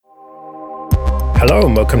Hello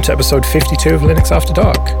and welcome to episode 52 of Linux After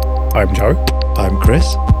Dark. I'm Joe. I'm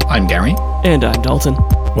Chris. I'm Gary. And I'm Dalton.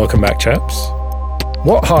 Welcome back, chaps.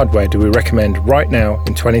 What hardware do we recommend right now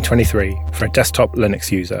in 2023 for a desktop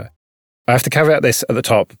Linux user? I have to caveat this at the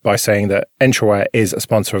top by saying that Entroware is a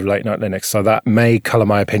sponsor of Late Night Linux, so that may colour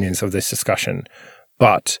my opinions of this discussion.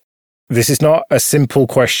 But this is not a simple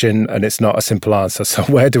question and it's not a simple answer, so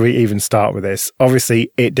where do we even start with this?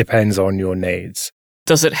 Obviously, it depends on your needs.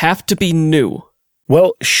 Does it have to be new?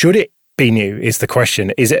 Well, should it be new is the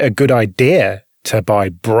question. Is it a good idea to buy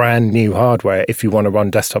brand new hardware if you want to run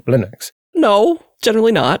desktop Linux? No,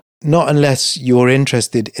 generally not. Not unless you're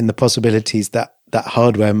interested in the possibilities that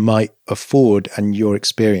hardware might afford and you're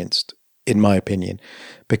experienced, in my opinion.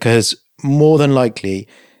 Because more than likely,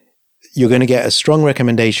 you're going to get a strong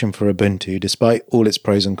recommendation for Ubuntu, despite all its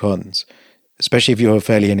pros and cons, especially if you're a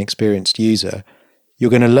fairly inexperienced user.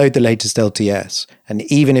 You're going to load the latest LTS, and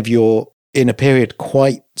even if you're in a period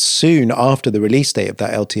quite soon after the release date of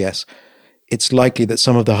that LTS, it's likely that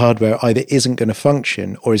some of the hardware either isn't going to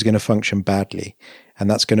function or is going to function badly. And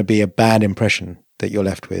that's going to be a bad impression that you're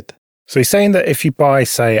left with. So he's saying that if you buy,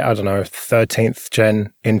 say, 13th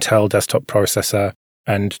gen Intel desktop processor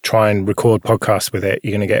and try and record podcasts with it,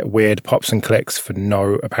 you're going to get weird pops and clicks for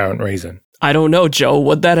no apparent reason. I don't know, Joe.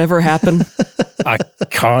 Would that ever happen? I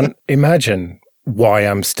can't imagine why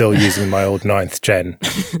I'm still using my old 9th gen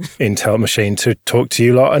Intel machine to talk to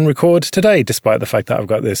you lot and record today, despite the fact that I've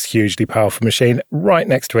got this hugely powerful machine right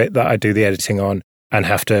next to it that I do the editing on and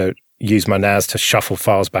have to use my NAS to shuffle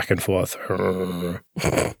files back and forth.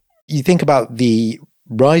 You think about the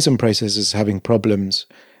Ryzen processors having problems,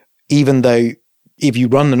 even though if you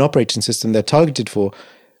run an operating system they're targeted for,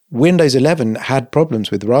 Windows 11 had problems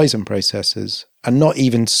with Ryzen processors, and not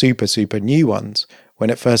even super new ones when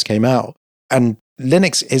it first came out. And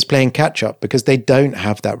Linux is playing catch up because they don't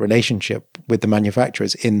have that relationship with the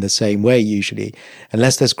manufacturers in the same way usually,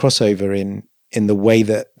 unless there's crossover in the way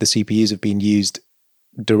that the CPUs have been used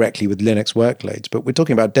directly with Linux workloads. But we're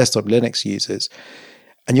talking about desktop Linux users,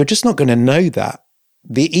 and you're just not going to know that.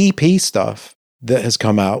 The EP stuff that has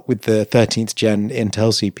come out with the 13th gen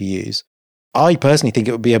Intel CPUs, I personally think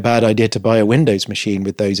it would be a bad idea to buy a Windows machine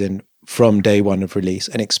with those in from day one of release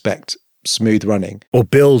and expect smooth running. Or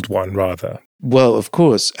build one, rather. Well, of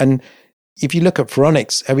course. And if you look at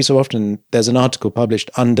Phoronix, every so often there's an article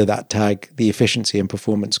published under that tag, the efficiency and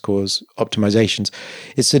performance cores optimizations.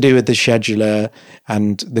 It's to do with the scheduler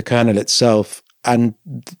and the kernel itself. And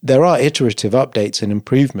there are iterative updates and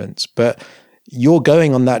improvements, but you're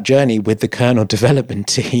going on that journey with the kernel development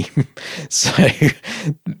team. So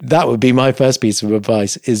that would be my first piece of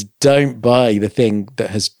advice, is don't buy the thing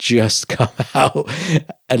that has just come out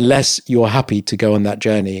unless you're happy to go on that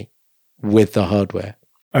journey with the hardware.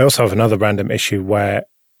 I also have another random issue where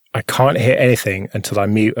I can't hear anything until I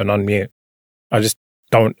mute and unmute. I just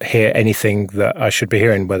don't hear anything that I should be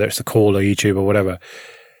hearing, whether it's a call or YouTube or whatever.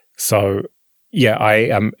 So yeah, I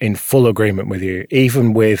am in full agreement with you.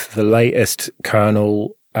 Even with the latest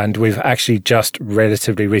kernel, and we've actually just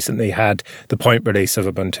relatively recently had the point release of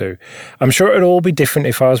Ubuntu. I'm sure it'd all be different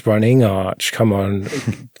if I was running Arch. Come on,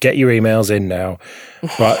 get your emails in now.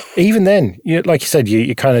 But even then, like you said,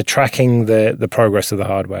 you're kind of tracking the progress of the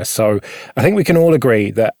hardware. So I think we can all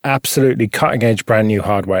agree that absolutely cutting edge brand new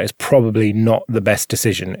hardware is probably not the best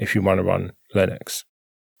decision if you want to run Linux.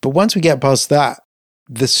 But once we get past that,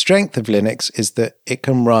 the strength of Linux is that it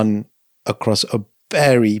can run across a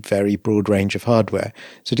very, very broad range of hardware.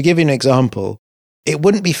 So to give you an example, it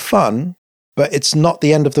wouldn't be fun, but it's not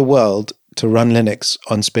the end of the world to run Linux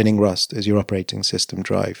on spinning Rust as your operating system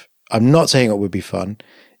drive. I'm not saying it would be fun.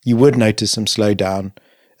 You would notice some slowdown,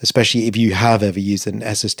 especially if you have ever used an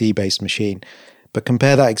SSD-based machine. But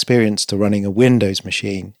compare that experience to running a Windows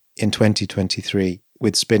machine in 2023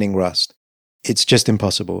 with spinning Rust. It's just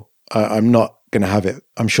impossible. I'm not going to have it.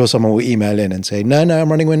 I'm sure someone will email in and say, no, I'm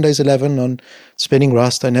running Windows 11 on spinning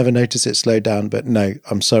Rust. I never noticed it slowed down. But no,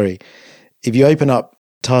 I'm sorry. If you open up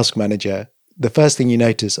Task Manager, the first thing you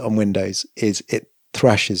notice on Windows is it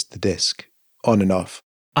thrashes the disk on and off.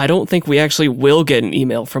 I don't think we actually will get an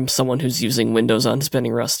email from someone who's using Windows on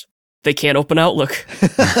spinning Rust. They can't open Outlook.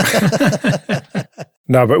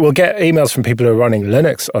 No, but we'll get emails from people who are running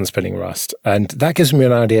Linux on spinning Rust. And that gives me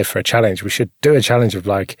an idea for a challenge. We should do a challenge of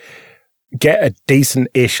get a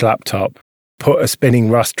decent-ish laptop, put a spinning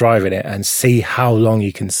Rust drive in it, and see how long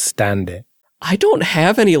you can stand it. I don't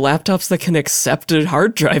have any laptops that can accept a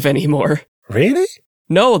hard drive anymore. Really?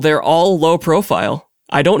 No, they're all low profile.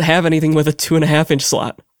 I don't have anything with a 2.5-inch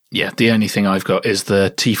slot. Yeah, the only thing I've got is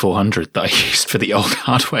the T400 that I used for the old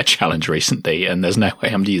hardware challenge recently, and there's no way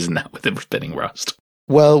I'm using that with the spinning Rust.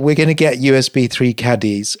 Well, we're going to get USB 3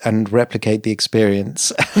 caddies and replicate the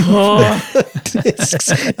experience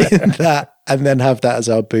discs in that, and then have that as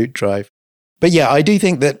our boot drive. But yeah, I do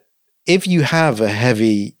think that if you have a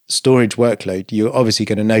heavy storage workload, you're obviously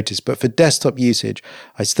going to notice. But for desktop usage,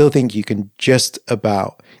 I still think you can just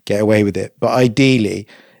about get away with it. But ideally,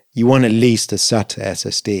 you want at least a SATA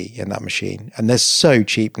SSD in that machine. And they're so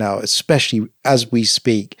cheap now, especially as we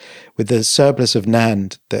speak, with the surplus of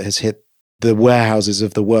NAND that has hit the warehouses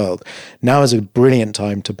of the world. Now is a brilliant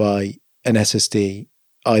time to buy an SSD,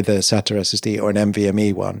 either SATA SSD or an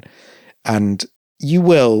NVMe one. And you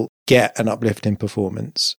will get an uplift in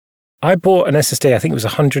performance. I bought an SSD, I think it was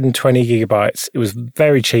 120 gigabytes. It was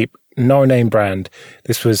very cheap, no name brand.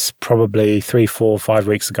 This was probably 3, 4, 5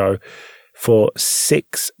 weeks ago for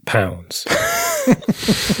 £6.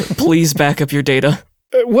 Please back up your data.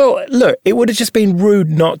 Well, look, it would have just been rude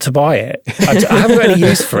not to buy it. I haven't got any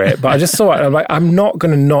use for it, but I just saw it and I'm like, I'm not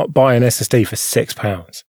going to not buy an SSD for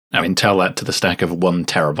 £6. I mean, tell that to the stack of 1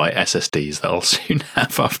 terabyte SSDs that I'll soon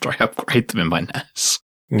have after I upgrade them in my NAS.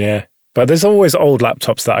 Yeah, but there's always old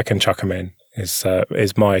laptops that I can chuck them in, is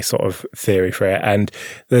my sort of theory for it. And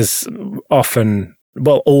there's often,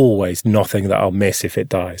 well, always nothing that I'll miss if it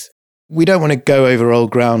dies. We don't want to go over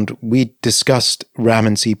old ground. We discussed RAM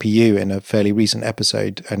and CPU in a fairly recent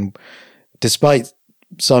episode. And despite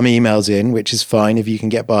some emails in, which is fine if you can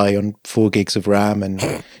get by on 4 gigs of RAM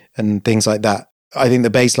and things like that, I think the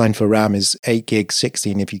baseline for RAM is 8 gigs,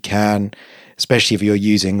 16 if you can, especially if you're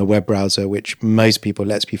using a web browser, which most people,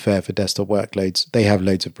 let's be fair, for desktop workloads, they have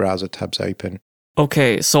loads of browser tabs open.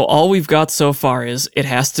 Okay, so all we've got so far is it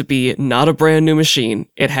has to be not a brand new machine.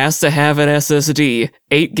 It has to have an SSD,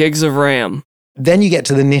 8 gigs of RAM. Then you get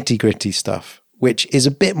to the nitty-gritty stuff, which is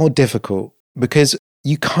a bit more difficult because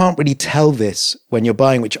you can't really tell this when you're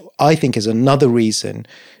buying, which I think is another reason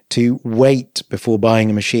to wait before buying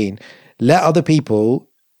a machine. Let other people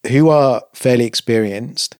who are fairly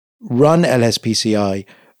experienced run LSPCI,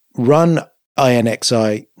 run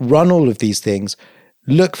INXI, run all of these things,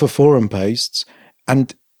 look for forum posts,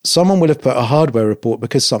 and someone will have put a hardware report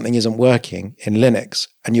because something isn't working in Linux.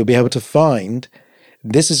 And you'll be able to find,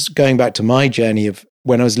 this is going back to my journey of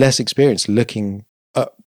when I was less experienced looking at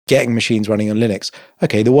getting machines running on Linux.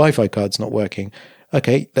 Okay, the Wi-Fi card's not working.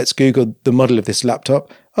 Okay, let's Google the model of this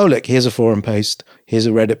laptop. Oh, look, here's a forum post. Here's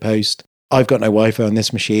a Reddit post. I've got no Wi-Fi on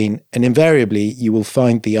this machine. And invariably, you will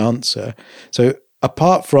find the answer. So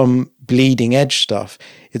apart from bleeding edge stuff,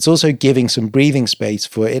 it's also giving some breathing space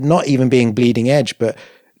for it not even being bleeding edge, but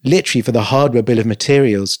literally for the hardware bill of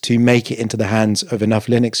materials to make it into the hands of enough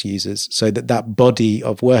Linux users so that that body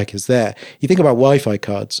of work is there. You think about Wi-Fi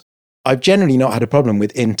cards. I've generally not had a problem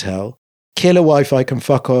with Intel. Killer Wi-Fi can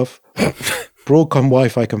fuck off. Broadcom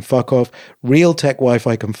Wi-Fi can fuck off. Realtek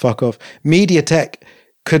Wi-Fi can fuck off. MediaTek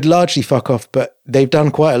could largely fuck off, but they've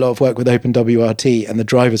done quite a lot of work with OpenWRT and the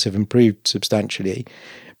drivers have improved substantially.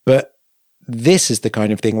 But this is the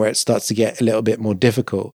kind of thing where it starts to get a little bit more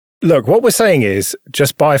difficult. Look, what we're saying is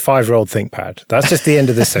just buy a 5-year-old ThinkPad. That's just the end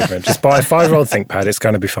of this segment. Just buy a 5-year-old ThinkPad. It's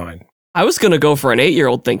going to be fine. I was going to go for an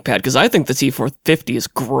 8-year-old ThinkPad because I think the T450 is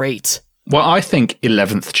great. Well, I think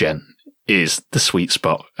 11th gen is the sweet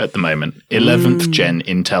spot at the moment. 11th gen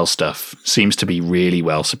Intel stuff seems to be really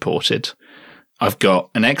well supported. I've got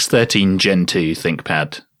an X13 Gen 2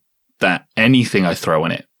 ThinkPad that anything I throw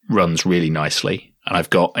on it runs really nicely. And I've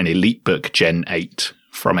got an EliteBook Gen 8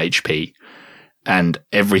 from HP. And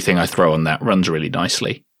everything I throw on that runs really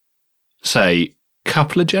nicely. Say,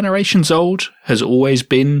 couple of generations old has always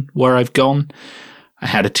been where I've gone. I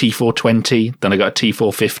had a T420, then I got a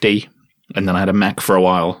T450, and then I had a Mac for a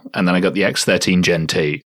while, and then I got the X13 Gen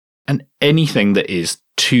 2. And anything that is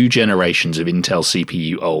 2 generations of Intel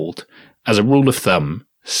CPU old, as a rule of thumb,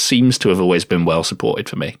 seems to have always been well supported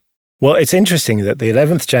for me. Well, it's interesting that the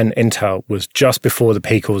 11th gen Intel was just before the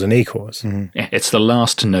P-cores and E-cores. Mm-hmm. Yeah, it's the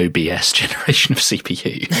last no BS generation of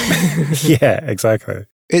CPU. Yeah, exactly.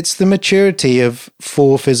 It's the maturity of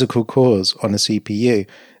 4 physical cores on a CPU.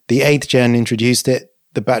 The 8th gen introduced it.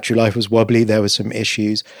 The battery life was wobbly. There were some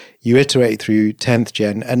issues. You iterate through 10th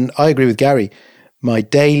gen. And I agree with Gary. My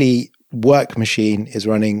daily work machine is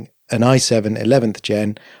running an i7 11th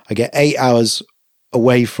gen. I get 8 hours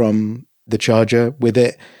away from the charger with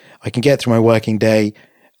it. I can get through my working day.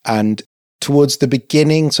 And towards the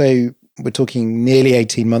beginning, so we're talking nearly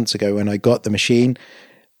 18 months ago when I got the machine,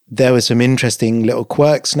 there were some interesting little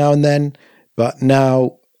quirks now and then, but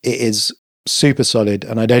now it is super solid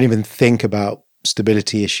and I don't even think about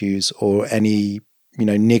stability issues or any,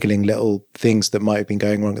 niggling little things that might have been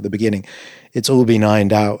going wrong at the beginning. It's all been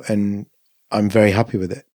ironed out and I'm very happy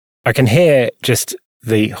with it. I can hear just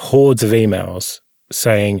the hordes of emails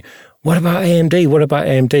saying, what about AMD? What about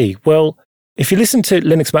AMD? Well, if you listen to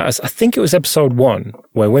Linux Matters, I think it was episode 1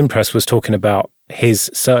 where Wimpress was talking about his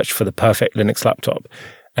search for the perfect Linux laptop.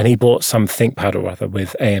 And he bought some ThinkPad or other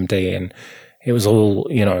with AMD and it was all,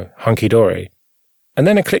 hunky-dory. And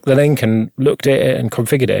then I clicked the link and looked at it and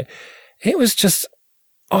configured it. It was just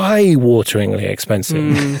eye-wateringly expensive.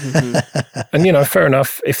 Mm-hmm. And, fair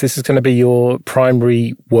enough, if this is going to be your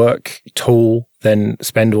primary work tool, then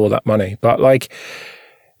spend all that money. But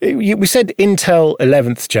we said Intel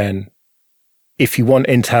 11th gen, if you want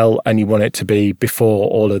Intel and you want it to be before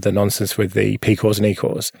all of the nonsense with the P cores and E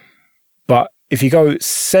cores. But if you go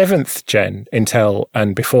 7th gen Intel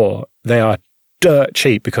and before, they are dirt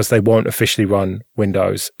cheap because they won't officially run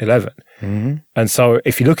Windows 11. Mm-hmm. And so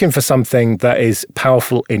if you're looking for something that is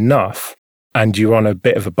powerful enough and you're on a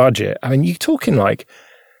bit of a budget, I mean, you're talking like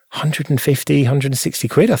 150, 160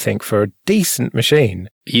 quid, I think, for a decent machine.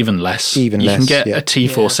 Even less. You can get yeah. a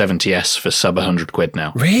T470S for sub 100 quid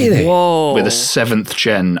now. Really? Whoa. With a 7th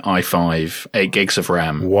gen i5, 8 gigs of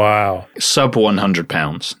RAM. Wow. Sub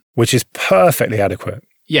 £100. Which is perfectly adequate.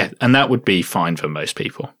 Yeah, and that would be fine for most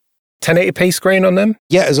people. 1080p screen on them?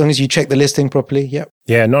 Yeah, as long as you check the listing properly, yep.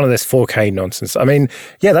 Yeah, none of this 4K nonsense. I mean,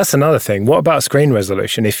 yeah, that's another thing. What about screen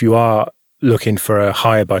resolution if you are looking for a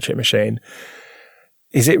higher budget machine?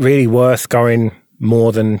 Is it really worth going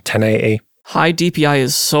more than 1080? High DPI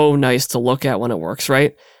is so nice to look at when it works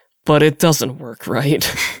right, but it doesn't work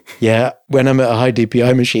right. Yeah, when I'm at a high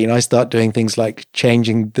DPI machine, I start doing things like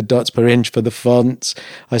changing the dots per inch for the fonts.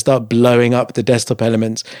 I start blowing up the desktop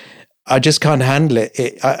elements. I just can't handle it.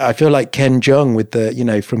 I feel like Ken Jeong with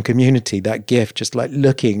the, from Community, that GIF, just like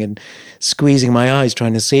looking and squeezing my eyes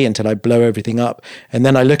trying to see until I blow everything up. And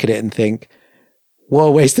then I look at it and think, what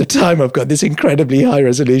a waste of time. I've got this incredibly high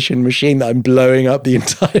resolution machine that I'm blowing up the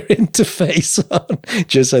entire interface on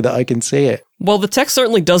just so that I can see it. Well, the text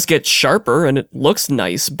certainly does get sharper and it looks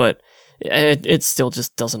nice, but it still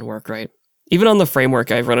just doesn't work right. Even on the framework,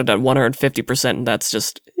 I've run it at 150% and that's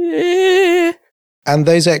just... And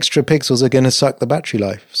those extra pixels are going to suck the battery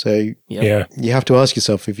life. So Yeah. you have to ask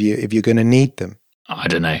yourself if you're going to need them. I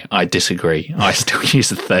don't know. I disagree. I still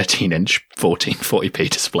use a 13-inch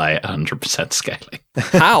 1440p display at 100% scaling.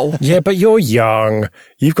 How? Yeah, but you're young.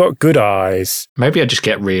 You've got good eyes. Maybe I just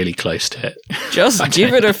get really close to it. Just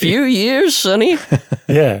give it a few years, Sonny.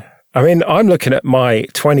 Yeah. I mean, I'm looking at my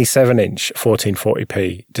 27-inch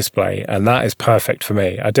 1440p display, and that is perfect for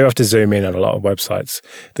me. I do have to zoom in on a lot of websites,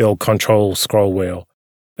 the old control scroll wheel.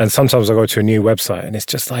 And sometimes I go to a new website, and it's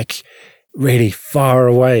just like really far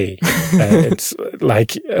away. It's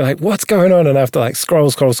like what's going on? And I have to scroll.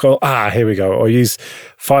 Here we go. Or use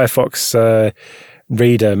Firefox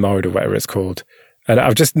reader mode or whatever it's called. And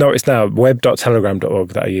I've just noticed now, web.telegram.org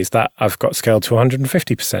that I use, that I've got scaled to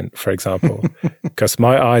 150%, for example, because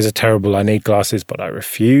my eyes are terrible. I need glasses, but I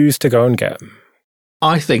refuse to go and get them.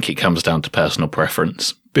 I think it comes down to personal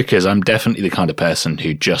preference, because I'm definitely the kind of person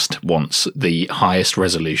who just wants the highest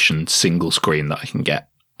resolution single screen that I can get,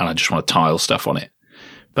 and I just want to tile stuff on it.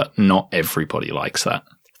 But not everybody likes that.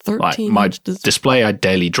 13 my inch display I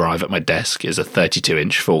daily drive at my desk is a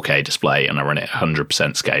 32-inch 4K display, and I run it at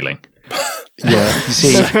 100% scaling. Yeah, you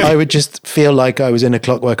see, I would just feel like I was in A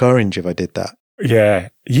Clockwork Orange if I did that. Yeah.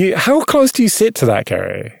 How close do you sit to that,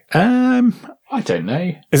 Gary? I don't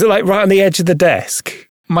know. Is it right on the edge of the desk?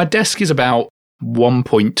 My desk is about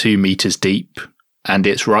 1.2 meters deep, and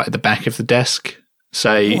it's right at the back of the desk.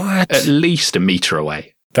 So What? At least a meter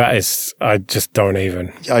away. That is, I just don't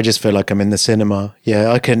even. I just feel like I'm in the cinema.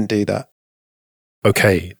 Yeah, I couldn't do that.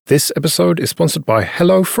 Okay, this episode is sponsored by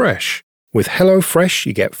HelloFresh. With HelloFresh,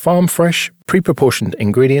 you get farm fresh, pre-proportioned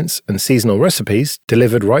ingredients and seasonal recipes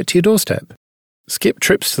delivered right to your doorstep. Skip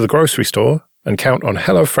trips to the grocery store and count on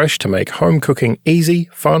HelloFresh to make home cooking easy,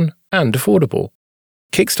 fun, and affordable.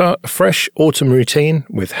 Kickstart a fresh autumn routine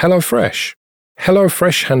with HelloFresh.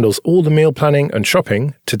 HelloFresh handles all the meal planning and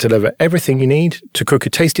shopping to deliver everything you need to cook a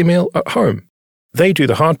tasty meal at home. They do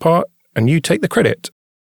the hard part, and you take the credit.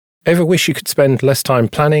 Ever wish you could spend less time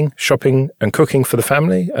planning, shopping, and cooking for the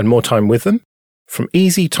family and more time with them? From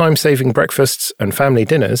easy time-saving breakfasts and family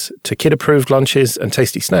dinners to kid-approved lunches and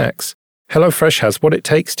tasty snacks, HelloFresh has what it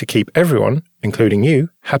takes to keep everyone, including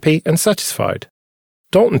you, happy and satisfied.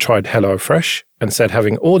 Dalton tried HelloFresh and said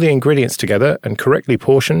having all the ingredients together and correctly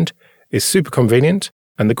portioned is super convenient,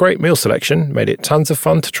 and the great meal selection made it tons of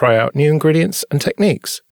fun to try out new ingredients and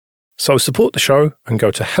techniques. So support the show and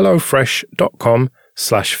go to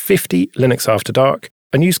hellofresh.com/50linuxafterdark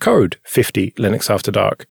and use code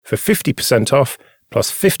 50linuxafterdark for 50% off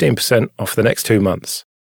plus 15% off the next 2 months.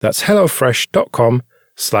 That's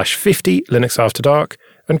hellofresh.com/50linuxafterdark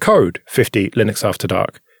and code 50 Linux After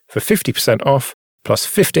Dark for 50% off plus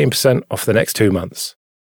 15% off the next 2 months.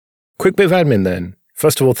 Quick bit of admin then.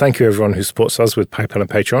 First of all, thank you everyone who supports us with PayPal and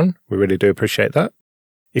Patreon. We really do appreciate that.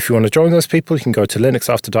 If you want to join those people, you can go to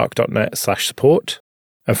linuxafterdark.net/support.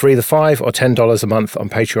 And for either $5 or $10 a month on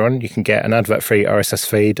Patreon, you can get an advert-free RSS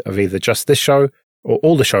feed of either just this show or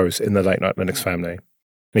all the shows in the Late Night Linux family.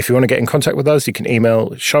 And if you want to get in contact with us, you can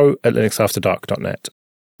email show@linuxafterdark.net.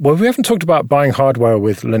 Well, we haven't talked about buying hardware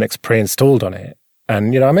with Linux pre-installed on it.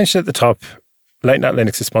 And, I mentioned at the top, Late Night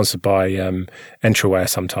Linux is sponsored by Entryware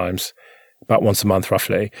sometimes, about once a month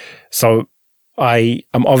roughly. So I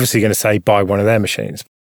am obviously going to say buy one of their machines.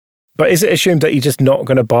 But is it assumed that you're just not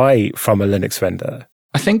going to buy from a Linux vendor?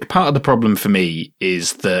 I think part of the problem for me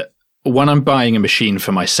is that when I'm buying a machine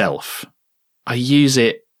for myself, I use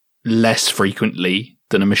it less frequently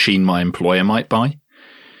than a machine my employer might buy.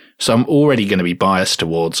 So I'm already going to be biased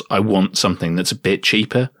towards I want something that's a bit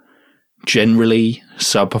cheaper, generally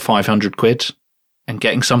sub £500, and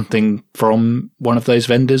getting something from one of those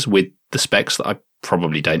vendors with the specs that I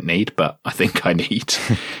probably don't need, but I think I need,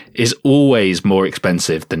 is always more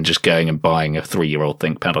expensive than just going and buying a 3-year-old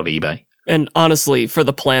ThinkPad on eBay. And honestly, for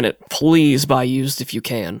the planet, please buy used if you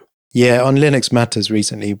can. Yeah, on Linux Matters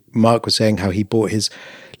recently, Mark was saying how he bought his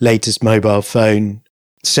latest mobile phone,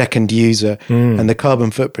 second user, and the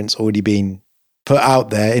carbon footprint's already been put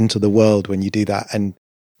out there into the world when you do that. And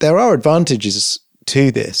there are advantages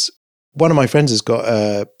to this. One of my friends has got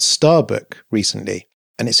a StarBook recently,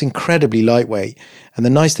 and it's incredibly lightweight. And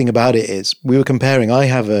the nice thing about it is, we were comparing, I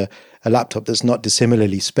have a laptop that's not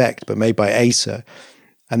dissimilarly spec'd, but made by Acer.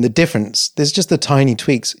 And the difference, there's just the tiny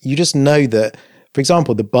tweaks. You just know that, for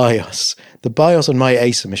example, the BIOS on my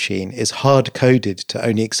Acer machine is hard-coded to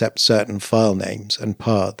only accept certain file names and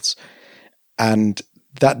paths. And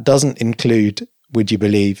that doesn't include, would you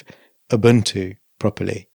believe, Ubuntu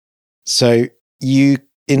properly. So you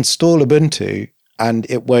install Ubuntu and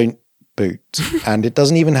it won't boot. And it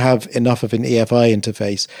doesn't even have enough of an EFI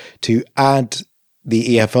interface to add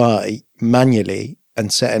the EFI manually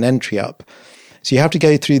and set an entry up. So you have to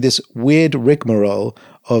go through this weird rigmarole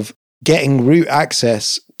of getting root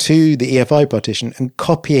access to the EFI partition and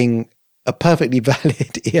copying a perfectly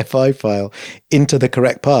valid EFI file into the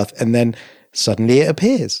correct path. And then suddenly it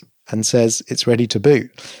appears and says it's ready to boot.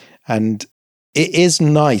 And it is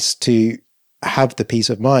nice to have the peace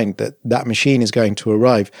of mind that that machine is going to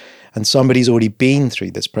arrive and somebody's already been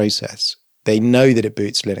through this process. They know that it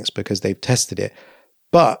boots Linux because they've tested it.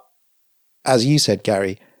 But as you said,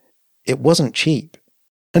 Gary, it wasn't cheap.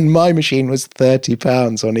 And my machine was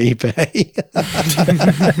 £30 on eBay.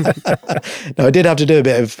 Now, I did have to do a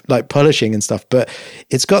bit of polishing and stuff, but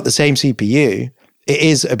it's got the same CPU. It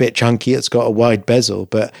is a bit chunky. It's got a wide bezel,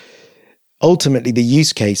 but ultimately the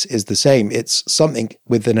use case is the same. It's something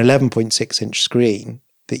with an 11.6-inch screen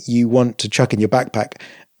that you want to chuck in your backpack.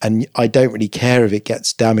 And I don't really care if it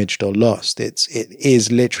gets damaged or lost. It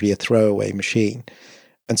is literally a throwaway machine.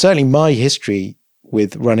 And certainly my history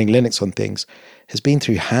with running Linux on things has been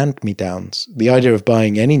through hand-me-downs. The idea of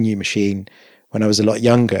buying any new machine when I was a lot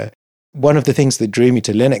younger, one of the things that drew me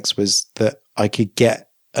to Linux was that I could get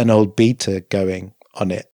an old beta going on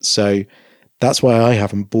it. So that's why I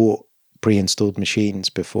haven't bought pre-installed machines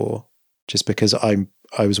before, just because I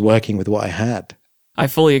was working with what I had. I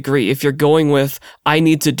fully agree. If you're going with, I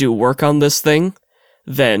need to do work on this thing,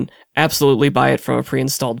 then absolutely buy it from a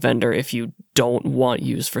pre-installed vendor if you don't want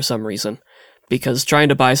used for some reason. Because trying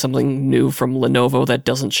to buy something new from Lenovo that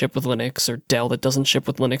doesn't ship with Linux or Dell that doesn't ship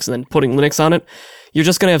with Linux and then putting Linux on it, you're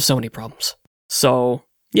just going to have so many problems. So,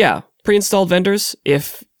 yeah, pre-installed vendors,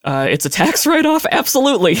 if it's a tax write-off,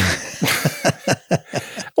 absolutely.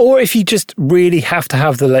 Or if you just really have to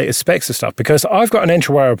have the latest specs of stuff, because I've got an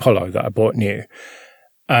Entryware Apollo that I bought new,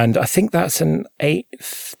 and I think that's an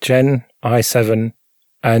 8th gen i7.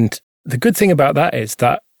 And the good thing about that is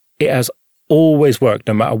that it has always worked.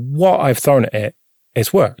 No matter what I've thrown at it,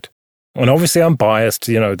 it's worked. And obviously I'm biased,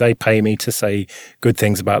 they pay me to say good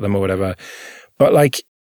things about them or whatever. But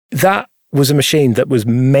that was a machine that was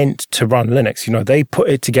meant to run Linux. They put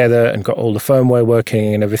it together and got all the firmware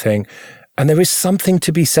working and everything. And there is something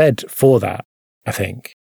to be said for that, I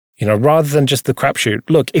think. Rather than just the crapshoot.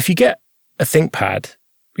 Look, if you get a ThinkPad,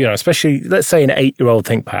 especially, let's say an 8-year-old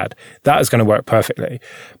ThinkPad, that is going to work perfectly.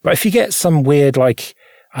 But if you get some weird,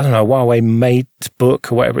 Huawei Mate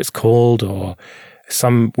book or whatever it's called, or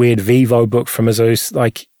some weird Vivo book from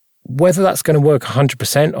Asus, whether that's going to work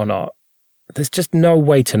 100% or not, there's just no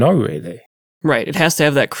way to know, really. Right. It has to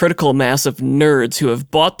have that critical mass of nerds who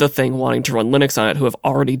have bought the thing wanting to run Linux on it, who have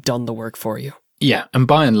already done the work for you. Yeah, and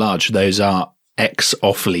by and large, those are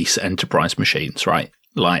ex-off-lease enterprise machines, right?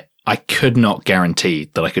 Like, I could not guarantee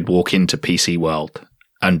that I could walk into PC World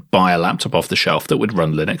and buy a laptop off the shelf that would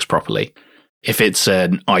run Linux properly. If it's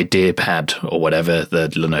an IdeaPad or whatever the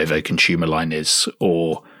Lenovo consumer line is,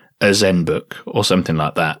 or a ZenBook or something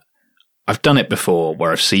like that, I've done it before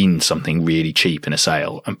where I've seen something really cheap in a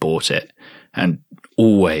sale and bought it and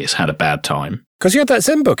always had a bad time. Because you had that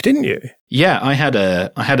ZenBook, didn't you? Yeah, I had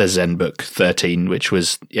a ZenBook 13, which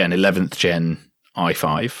was an 11th gen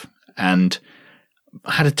i5, and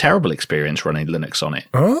I had a terrible experience running Linux on it.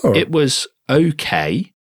 Oh. It was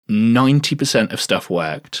okay. 90% of stuff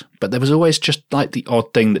worked, but there was always just like the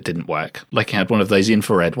odd thing that didn't work. Like I had one of those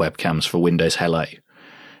infrared webcams for Windows Hello,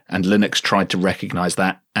 and Linux tried to recognize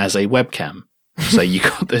that as a webcam. So you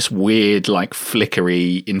got this weird, like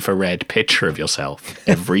flickery infrared picture of yourself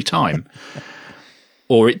every time.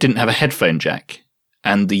 Or it didn't have a headphone jack,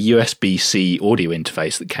 and the USB-C audio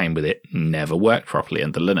interface that came with it never worked properly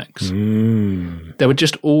under Linux. There were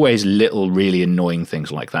just always little really annoying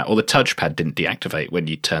things like that. Or the touchpad didn't deactivate when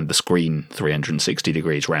you turned the screen 360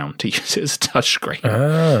 degrees round to use it as a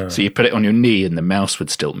touchscreen. So you put it on your knee and the mouse would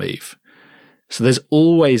still move. So there's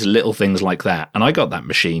always little things like that. And I got that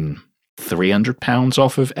machine £300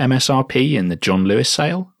 off of MSRP in the John Lewis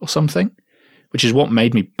sale or something, which is what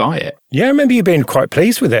made me buy it. Yeah, I remember you being quite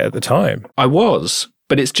pleased with it at the time. I was,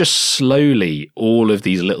 but it's just slowly all of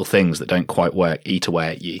these little things that don't quite work eat away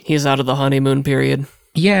at you. He's out of the honeymoon period.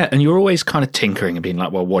 Yeah, and you're always kind of tinkering and being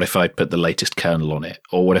like, well, what if I put the latest kernel on it?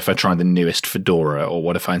 Or what if I try the newest Fedora? Or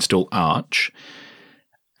what if I install Arch?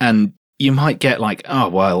 And you might get like, oh,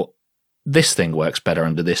 well, this thing works better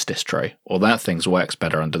under this distro, or that thing works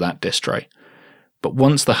better under that distro. But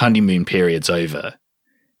once the honeymoon period's over,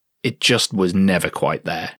 it just was never quite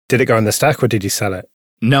there. Did it go in the stack or did you sell it?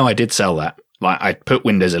 No, I did sell that. Like, I put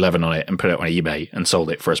Windows 11 on it and put it on eBay and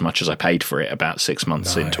sold it for as much as I paid for it about 6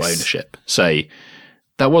 months into ownership. So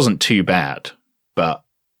that wasn't too bad, but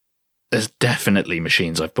there's definitely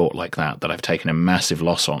machines I've bought like that I've taken a massive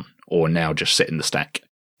loss on, or now just sit in the stack.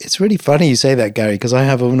 It's really funny you say that, Gary, because I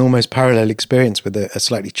have an almost parallel experience with a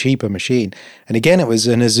slightly cheaper machine. And again, it was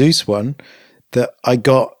an Asus one that I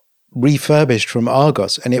got refurbished from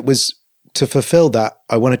Argos. And it was to fulfill that,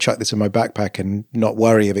 I want to chuck this in my backpack and not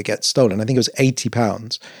worry if it gets stolen. I think it was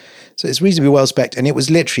 £80. So it's reasonably well spec'd. And it was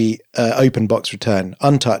literally open box return,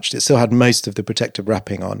 untouched. It still had most of the protective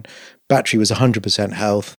wrapping on. Battery was 100%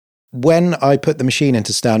 health. When I put the machine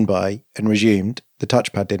into standby and resumed, the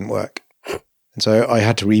touchpad didn't work. And so I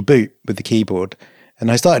had to reboot with the keyboard. And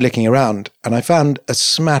I started looking around and I found a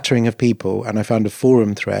smattering of people, and I found a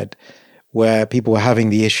forum thread where people were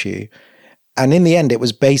having the issue. And in the end, it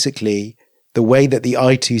was basically the way that the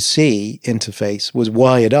I2C interface was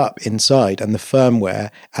wired up inside, and the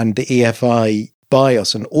firmware and the EFI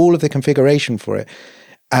BIOS and all of the configuration for it.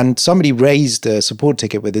 And somebody raised a support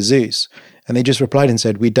ticket with Asus, and they just replied and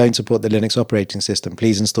said, we don't support the Linux operating system.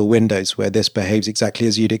 Please install Windows where this behaves exactly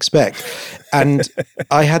as you'd expect. And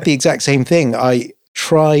I had the exact same thing. I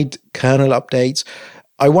tried kernel updates.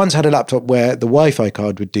 I once had a laptop where the Wi-Fi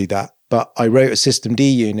card would do that, but I wrote a systemd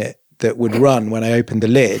unit that would run when I opened the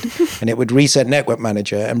lid, and it would reset Network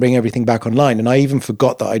Manager and bring everything back online. And I even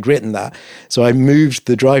forgot that I'd written that. So I moved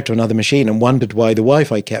the drive to another machine and wondered why the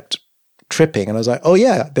Wi-Fi kept tripping. And I was like, oh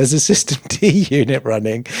yeah, there's a systemd unit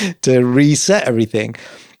running to reset everything.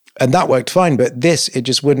 And that worked fine. But this, it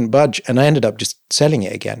just wouldn't budge. And I ended up just selling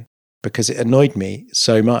it again because it annoyed me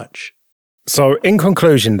so much. So in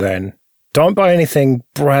conclusion then, don't buy anything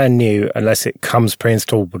brand new unless it comes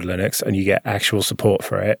pre-installed with Linux and you get actual support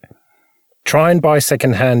for it. Try and buy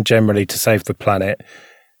secondhand generally to save the planet.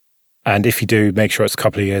 And if you do, make sure it's a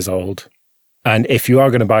couple of years old. And if you are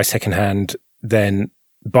going to buy secondhand, then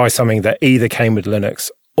buy something that either came with Linux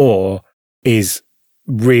or is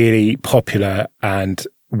really popular and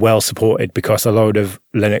well supported, because a load of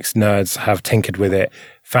Linux nerds have tinkered with it,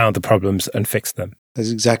 found the problems and fixed them.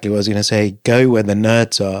 That's exactly what I was going to say. Go where the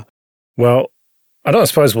nerds are. Well, I don't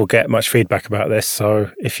suppose we'll get much feedback about this.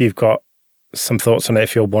 So if you've got some thoughts on it,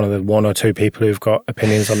 if you're one of the one or two people who've got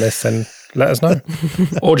opinions on this, then let us know.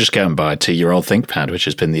 Or just go and buy a 2-year-old ThinkPad, which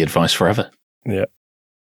has been the advice forever. Yeah.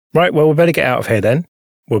 Right, well, we better get out of here then.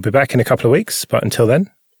 We'll be back in a couple of weeks, but until then,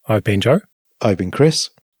 I've been Joe. I've been Chris.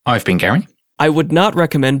 I've been Gary. I would not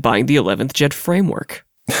recommend buying the 11th Gen framework.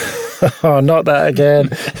 Oh, not that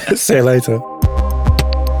again. See you later.